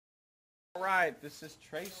right, this is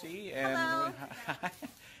Tracy, and Hello.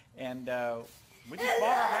 and we just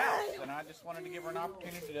bought our house, and I just wanted to give her an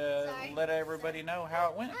opportunity to let everybody know how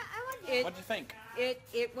it went. What'd you think?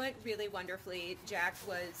 It went really wonderfully. Jack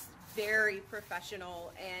was very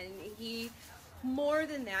professional, and more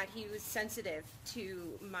than that, he was sensitive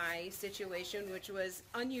to my situation, which was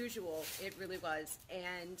unusual. It really was.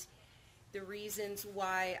 And the reasons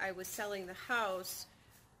why I was selling the house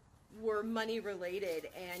were money related,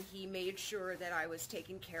 and he made sure that I was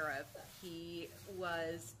taken care of. He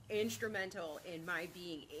was instrumental in my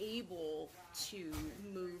being able to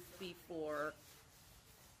move before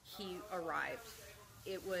he arrived.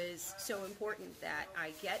 It was so important that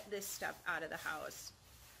I get this stuff out of the house,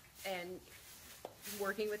 and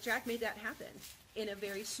working with Jack made that happen in a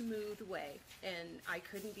very smooth way, and I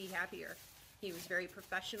couldn't be happier. He was very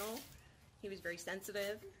professional, he was very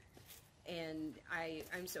sensitive, and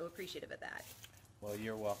I'm so appreciative of that. Well,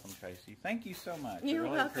 you're welcome, Tracy. Thank you so much. You're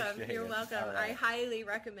really welcome. You're it. welcome. Right. I highly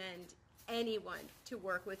recommend anyone to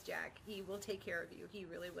work with Jack. He will take care of you. He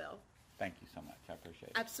really will. Thank you so much. I appreciate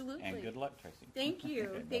it. Absolutely. And good luck, Tracy. Thank you.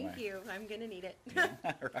 Okay, Thank you. I'm going to need it. Yeah,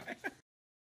 right.